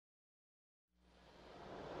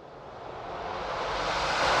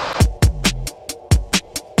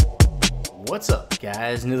What's up,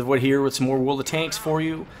 guys? Nethervvoid here with some more World of Tanks for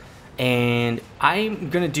you, and I'm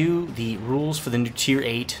gonna do the rules for the new Tier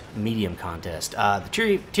 8 Medium contest.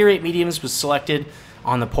 The Tier 8 Mediums was selected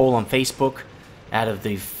on the poll on Facebook out of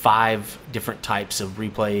the 5 different types of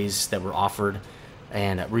replays that were offered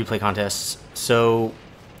and replay contests. So,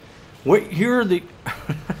 here are the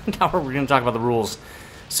now we're gonna talk about the rules.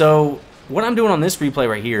 So, what I'm doing on this replay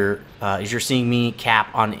right here is you're seeing me cap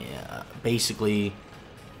on basically.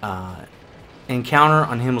 Encounter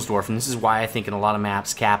on Himmelsdorf, and this is why I think in a lot of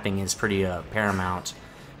maps capping is pretty paramount,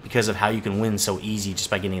 because of how you can win so easy just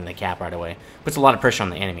by getting in the cap right away. Puts a lot of pressure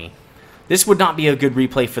on the enemy. This would not be a good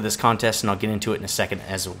replay for this contest, and I'll get into it in a second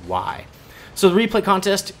as why. So the replay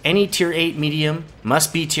contest, any Tier 8 medium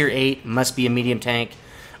must be Tier 8, must be a medium tank.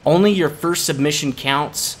 Only your first submission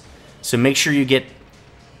counts, so make sure you get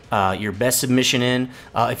your best submission in.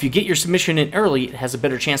 If you get your submission in early, it has a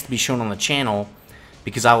better chance to be shown on the channel,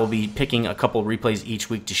 because I will be picking a couple of replays each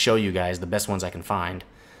week to show you guys the best ones I can find.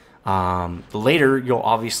 The later, you'll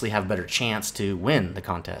obviously have a better chance to win the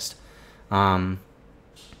contest. The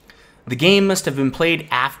game must have been played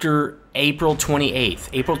after April 28th.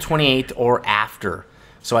 April 28th or after.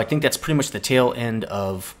 So I think that's pretty much the tail end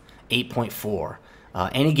of 8.4.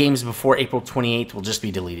 Any games before April 28th will just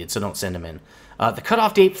be deleted, so don't send them in. The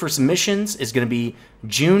cutoff date for submissions is going to be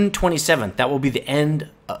June 27th. That will be the end,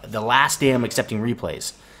 the last day I'm accepting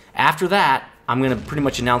replays. After that, I'm going to pretty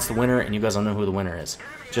much announce the winner, and you guys will know who the winner is,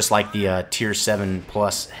 just like the Tier 7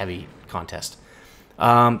 plus heavy contest.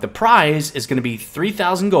 The prize is going to be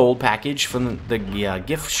 3,000 gold package from the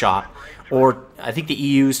gift shop, or I think the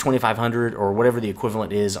EU's 2,500, or whatever the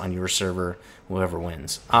equivalent is on your server, whoever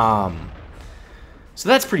wins. So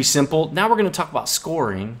that's pretty simple. Now we're going to talk about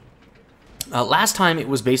scoring. Last time it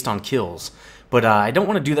was based on kills, but I don't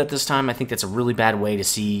want to do that this time. I think that's a really bad way to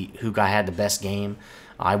see who had the best game.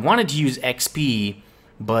 I wanted to use XP,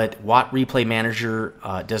 but Watt Replay Manager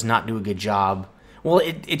does not do a good job. Well,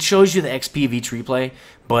 it shows you the XP of each replay,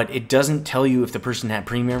 but it doesn't tell you if the person had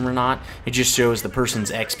premium or not. It just shows the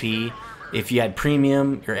person's XP. If you had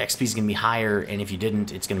premium, your XP is going to be higher, and if you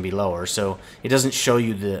didn't, it's going to be lower. So it doesn't show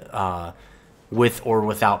you the with or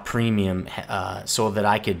without premium, so that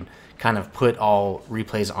I could kind of put all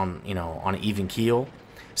replays on, on an even keel.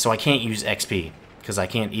 So I can't use XP because I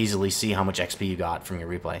can't easily see how much XP you got from your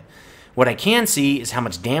replay. What I can see is how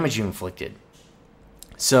much damage you inflicted.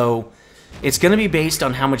 So it's going to be based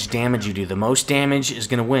on how much damage you do. The most damage is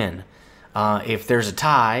going to win. If there's a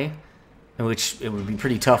tie, which it would be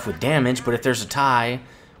pretty tough with damage, but if there's a tie,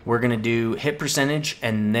 we're going to do hit percentage,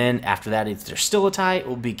 and then after that, if there's still a tie, it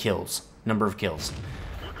will be kills, number of kills.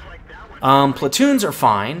 Platoons are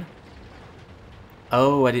fine.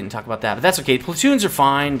 Oh, I didn't talk about that, but that's okay. Platoons are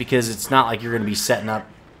fine because it's not like you're going to be setting up,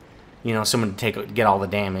 someone to get all the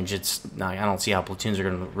damage. I don't see how platoons are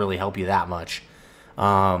going to really help you that much.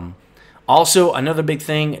 Also, another big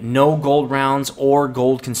thing, no gold rounds or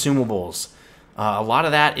gold consumables. A lot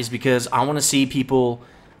of that is because I want to see people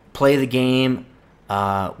play the game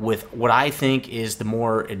with what I think is the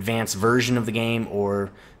more advanced version of the game,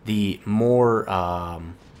 or the more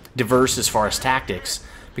diverse as far as tactics,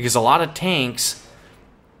 because a lot of tanks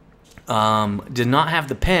did not have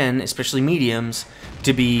the pen, especially mediums,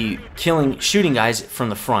 to be shooting guys from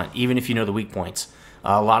the front, even if you know the weak points.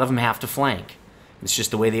 A lot of them have to flank. It's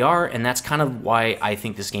just the way they are, and that's kind of why I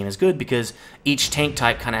think this game is good, because each tank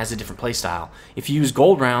type kind of has a different playstyle. If you use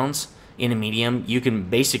gold rounds in a medium, you can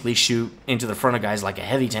basically shoot into the front of guys like a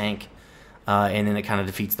heavy tank, and then it kind of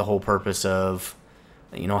defeats the whole purpose of,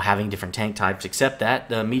 having different tank types, except that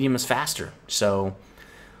the medium is faster. So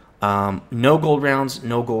no gold rounds,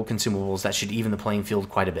 no gold consumables. That should even the playing field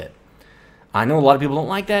quite a bit. I know a lot of people don't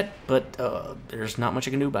like that, but there's not much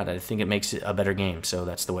I can do about it. I think it makes it a better game, so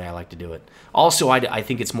that's the way I like to do it. Also, I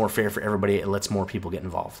think it's more fair for everybody. It lets more people get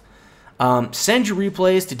involved. Send your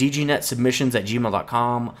replays to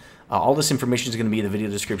dgnetsubmissions@gmail.com. All this information is going to be in the video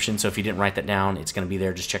description, so if you didn't write that down, it's going to be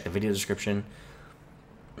there. Just check the video description.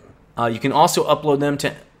 You can also upload them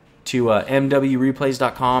to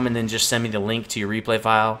mwreplays.com, and then just send me the link to your replay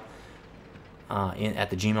file at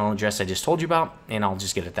the Gmail address I just told you about, and I'll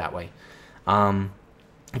just get it that way.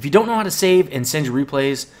 If you don't know how to save and send your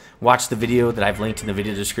replays, watch the video that I've linked in the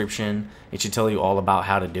video description. It should tell you all about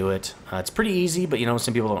how to do it. It's pretty easy, but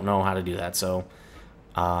some people don't know how to do that, so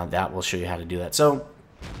that will show you how to do that. So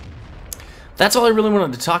that's all I really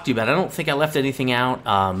wanted to talk to you about. I don't think I left anything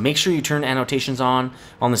out. Make sure you turn annotations on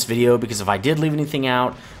this video, because if I did leave anything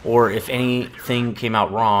out, or if anything came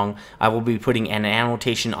out wrong, I will be putting an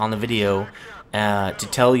annotation on the video to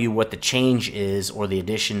tell you what the change is or the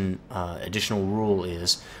additional rule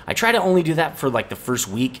is. I try to only do that for like the first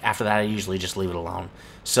week. After that, I usually just leave it alone.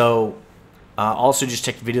 So also just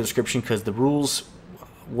check the video description because the rules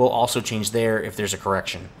will also change there if there's a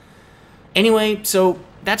correction. Anyway, so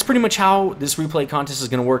that's pretty much how this replay contest is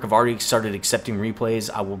going to work. I've already started accepting replays.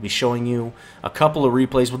 I will be showing you a couple of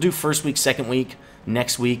replays. We'll do first week, second week,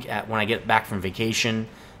 next week when I get back from vacation.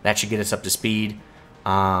 That should get us up to speed.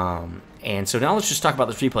 And so now let's just talk about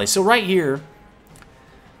this replay. So right here,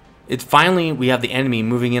 finally we have the enemy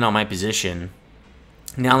moving in on my position.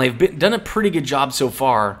 Now they've done a pretty good job so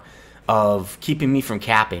far of keeping me from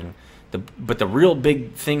capping. But the real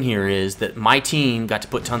big thing here is that my team got to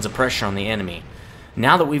put tons of pressure on the enemy.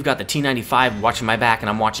 Now that we've got the T95 watching my back and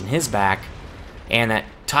I'm watching his back, and that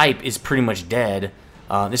type is pretty much dead,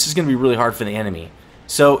 this is going to be really hard for the enemy.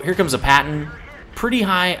 So here comes a Patton. Pretty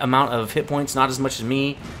high amount of hit points, not as much as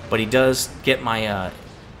me, but he does get my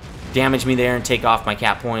damage me there and take off my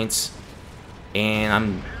cap points. And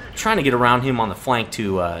I'm trying to get around him on the flank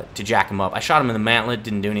to jack him up. I shot him in the mantlet,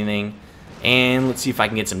 didn't do anything. And let's see if I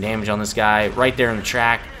can get some damage on this guy right there in the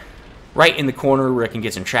track, right in the corner where I can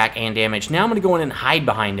get some track and damage. Now I'm going to go in and hide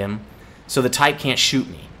behind him so the type can't shoot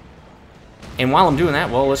me. And while I'm doing that,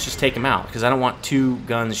 well, let's just take him out because I don't want two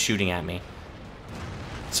guns shooting at me.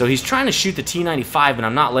 So he's trying to shoot the T95, and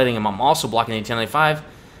I'm not letting him. I'm also blocking the T95.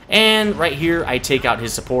 And right here, I take out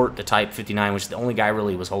his support, the Type 59, which is the only guy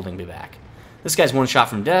really was holding me back. This guy's one shot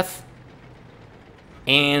from death.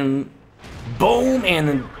 And boom! And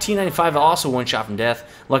the T95 also one shot from death.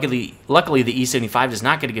 Luckily the E75 does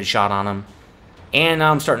not get a good shot on him. And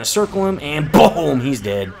now I'm starting to circle him, and boom! He's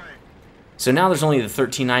dead. So now there's only the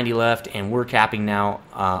 1390 left, and we're capping now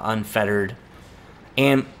unfettered.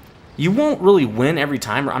 And you won't really win every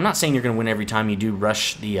time. I'm not saying you're going to win every time you do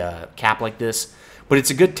rush the cap like this, but it's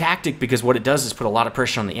a good tactic because what it does is put a lot of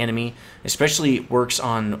pressure on the enemy. Especially it works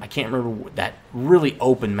on, I can't remember, that really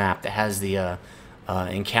open map that has the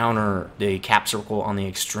encounter, the cap circle on the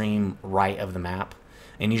extreme right of the map.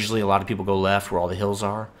 And usually a lot of people go left where all the hills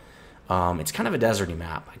are. It's kind of a deserty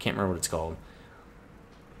map. I can't remember what it's called.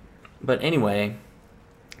 But anyway,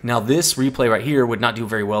 now this replay right here would not do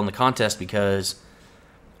very well in the contest because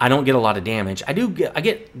I don't get a lot of damage. I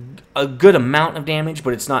get a good amount of damage,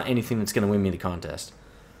 but it's not anything that's going to win me the contest.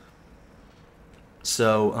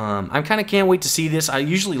 So I kind of can't wait to see this. I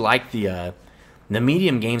usually like the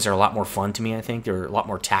medium games are a lot more fun to me. I think they're a lot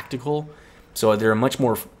more tactical, so they're a much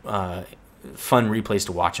more fun replays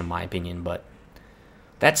to watch in my opinion. But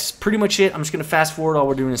that's pretty much it. I'm just going to fast forward. All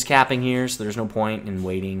we're doing is capping here, so there's no point in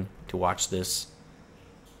waiting to watch this.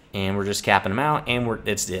 And we're just capping them out, and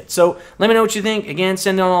that's it. So let me know what you think. Again,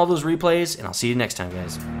 send on all those replays, and I'll see you next time,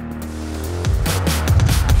 guys.